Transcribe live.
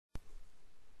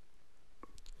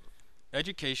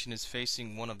Education is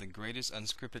facing one of the greatest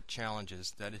unscripted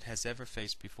challenges that it has ever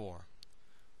faced before,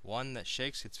 one that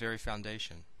shakes its very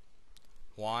foundation.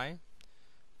 Why?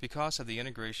 Because of the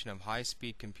integration of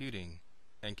high-speed computing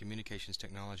and communications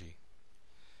technology.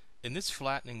 In this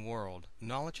flattening world,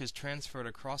 knowledge is transferred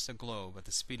across the globe at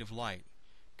the speed of light,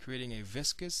 creating a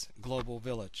viscous global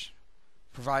village,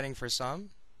 providing for some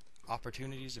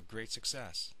opportunities of great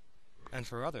success, and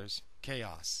for others,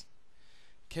 chaos.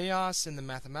 Chaos in the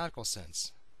mathematical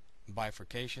sense,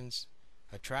 bifurcations,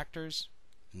 attractors,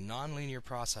 nonlinear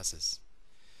processes.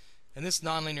 In this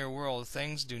nonlinear world,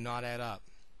 things do not add up.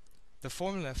 The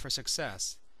formula for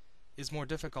success is more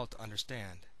difficult to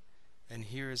understand, and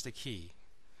here is the key.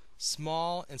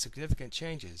 Small and significant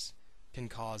changes can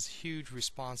cause huge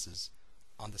responses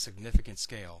on the significant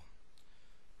scale.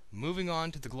 Moving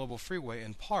on to the global freeway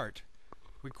in part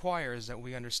requires that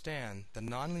we understand the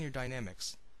nonlinear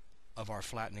dynamics of our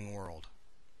flattening world.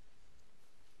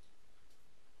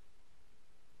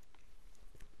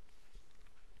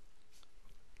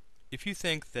 If you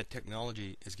think that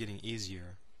technology is getting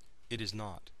easier, it is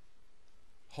not.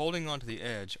 Holding on to the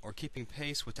edge or keeping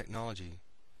pace with technology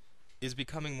is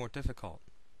becoming more difficult,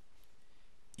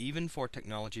 even for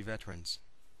technology veterans.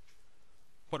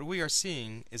 What we are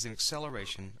seeing is an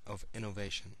acceleration of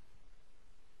innovation.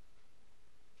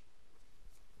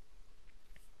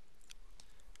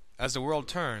 As the world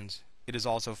turns, it is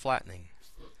also flattening.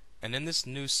 And in this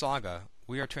new saga,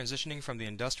 we are transitioning from the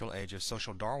industrial age of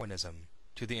social Darwinism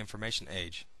to the information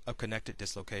age of connected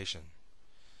dislocation.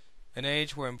 An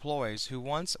age where employees who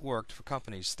once worked for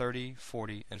companies 30,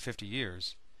 40, and 50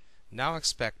 years now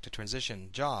expect to transition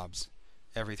jobs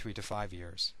every 3 to 5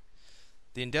 years.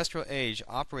 The industrial age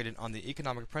operated on the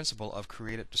economic principle of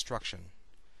creative destruction.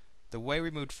 The way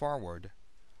we moved forward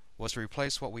was to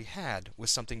replace what we had with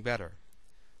something better.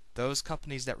 Those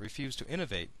companies that refused to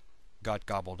innovate got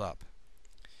gobbled up.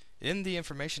 In the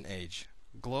information age,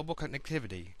 global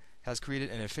connectivity has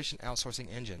created an efficient outsourcing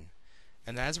engine,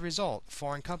 and as a result,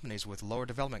 foreign companies with lower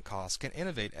development costs can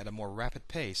innovate at a more rapid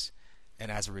pace, and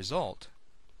as a result,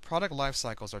 product life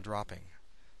cycles are dropping.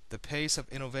 The pace of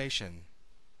innovation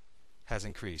has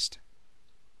increased.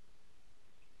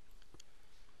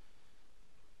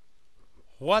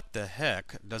 What the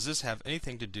heck does this have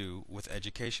anything to do with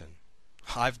education?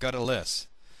 I've got a list.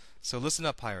 So listen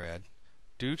up, higher ed.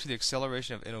 Due to the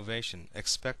acceleration of innovation,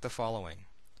 expect the following.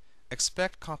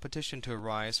 Expect competition to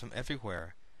arise from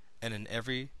everywhere and in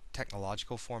every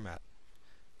technological format.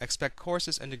 Expect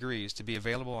courses and degrees to be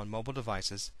available on mobile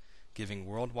devices, giving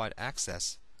worldwide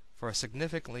access for a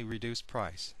significantly reduced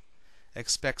price.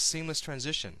 Expect seamless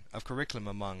transition of curriculum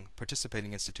among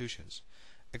participating institutions.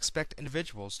 Expect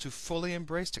individuals to fully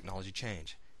embrace technology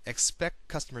change. Expect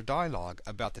customer dialogue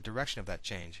about the direction of that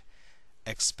change.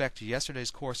 Expect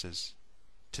yesterday's courses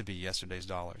to be yesterday's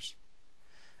dollars.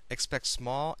 Expect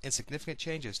small, insignificant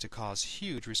changes to cause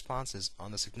huge responses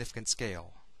on the significant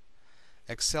scale.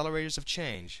 Accelerators of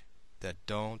change that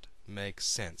don't make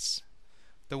sense.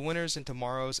 The winners in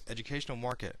tomorrow's educational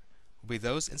market will be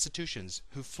those institutions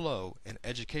who flow in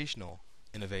educational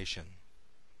innovation.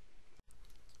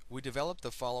 We developed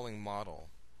the following model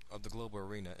of the global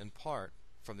arena in part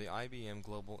from the IBM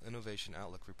Global Innovation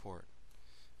Outlook report.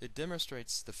 It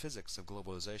demonstrates the physics of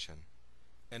globalization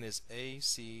and is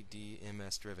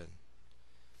ACDMS driven.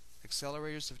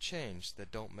 Accelerators of change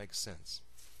that don't make sense.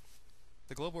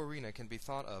 The global arena can be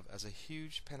thought of as a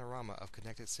huge panorama of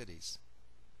connected cities.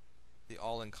 The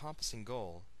all-encompassing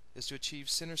goal is to achieve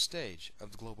center stage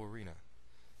of the global arena.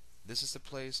 This is the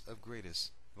place of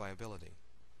greatest viability.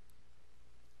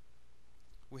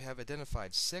 We have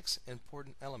identified 6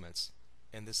 important elements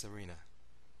in this arena.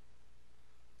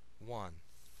 1.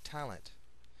 Talent.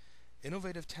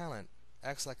 Innovative talent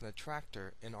acts like an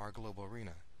attractor in our global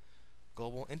arena.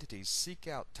 Global entities seek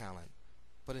out talent,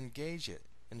 but engage it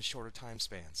in shorter time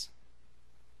spans.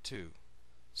 2.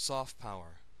 Soft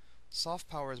power. Soft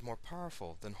power is more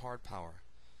powerful than hard power.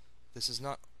 This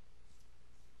not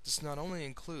only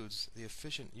includes the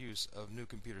efficient use of new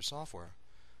computer software,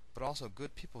 but also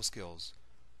good people skills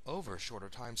over shorter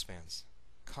time spans.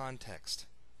 Context.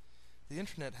 The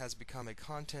internet has become a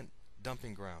content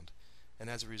dumping ground, and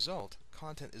as a result,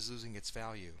 content is losing its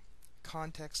value.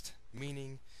 Context,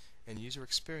 meaning, and user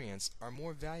experience are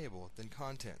more valuable than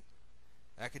content.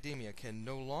 Academia can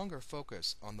no longer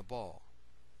focus on the ball,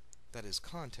 that is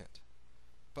content,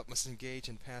 but must engage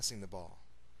in passing the ball.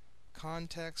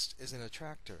 Context is an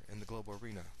attractor in the global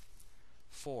arena.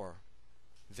 4.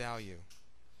 Value.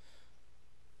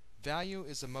 Value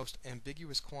is the most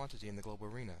ambiguous quantity in the global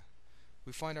arena.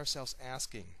 We find ourselves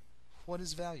asking, what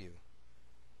is value?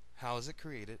 How is it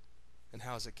created? And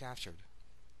how is it captured?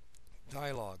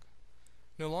 Dialogue.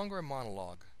 No longer a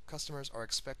monologue. Customers are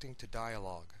expecting to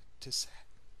dialogue,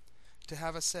 to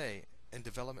have a say in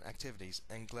development activities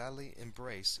and gladly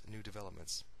embrace new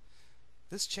developments.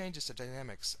 This changes the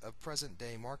dynamics of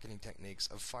present-day marketing techniques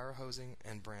of fire hosing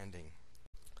and branding.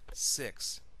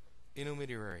 6.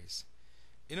 Intermediaries.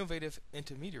 Innovative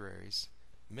intermediaries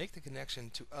make the connection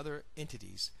to other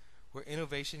entities where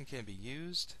innovation can be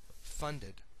used,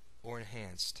 funded, or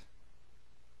enhanced.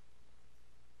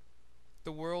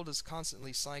 The world is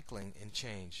constantly cycling in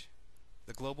change.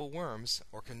 The global worms,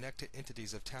 or connected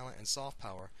entities of talent and soft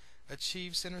power,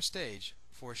 achieve center stage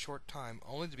for a short time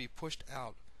only to be pushed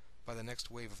out by the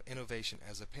next wave of innovation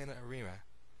as the panorama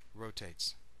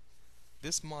rotates.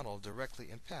 This model directly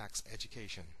impacts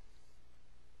education.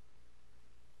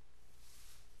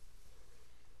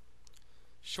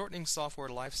 Shortening software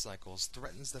life cycles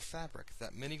threatens the fabric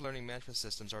that many learning management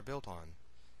systems are built on.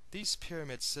 These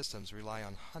pyramid systems rely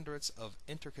on hundreds of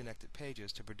interconnected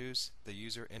pages to produce the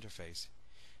user interface.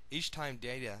 Each time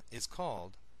data is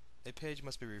called, a page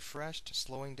must be refreshed,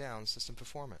 slowing down system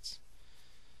performance.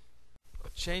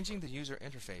 Changing the user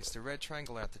interface, the red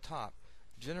triangle at the top,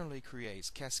 generally creates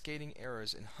cascading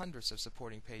errors in hundreds of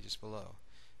supporting pages below.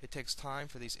 It takes time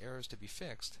for these errors to be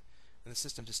fixed and the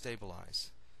system to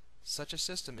stabilize. Such a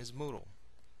system is Moodle,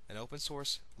 an open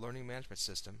source learning management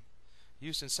system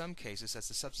used in some cases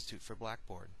as a substitute for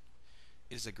Blackboard.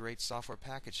 It is a great software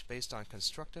package based on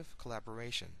constructive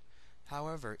collaboration.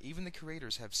 However, even the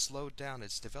creators have slowed down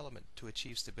its development to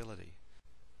achieve stability.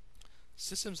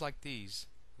 Systems like these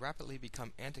rapidly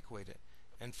become antiquated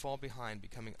and fall behind,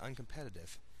 becoming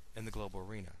uncompetitive in the global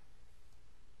arena.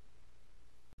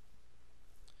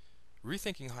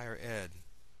 Rethinking higher ed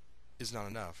is not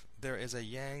enough. There is a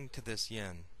yang to this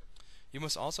yin. You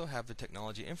must also have the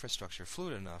technology infrastructure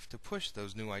fluid enough to push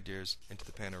those new ideas into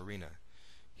the pan arena.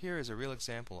 Here is a real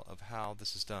example of how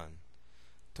this is done.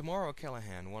 Tamara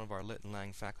Callahan, one of our Lit and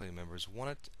Lang faculty members,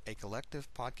 wanted a collective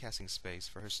podcasting space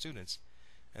for her students,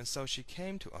 and so she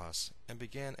came to us and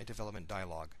began a development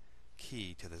dialogue,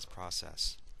 key to this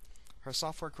process. Her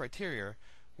software criteria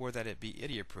were that it be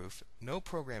idiot-proof, no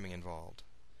programming involved,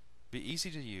 be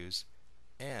easy to use,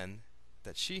 and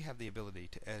that she have the ability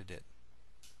to edit it.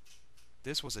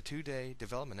 This was a 2-day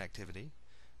development activity.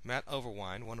 Matt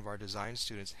Overwine, one of our design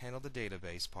students, handled the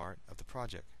database part of the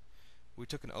project. We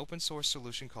took an open source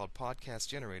solution called Podcast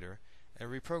Generator and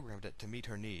reprogrammed it to meet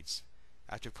her needs.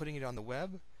 After putting it on the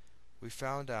web, we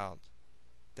found out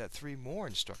that 3 more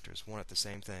instructors wanted the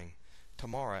same thing.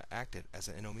 Tamara acted as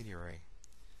an intermediary.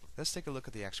 Let's take a look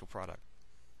at the actual product.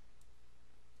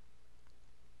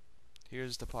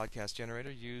 Here's the podcast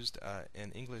generator used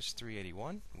in English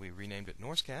 381. We renamed it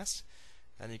Norsecast,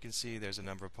 and you can see there's a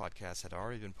number of podcasts that had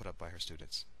already been put up by her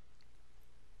students.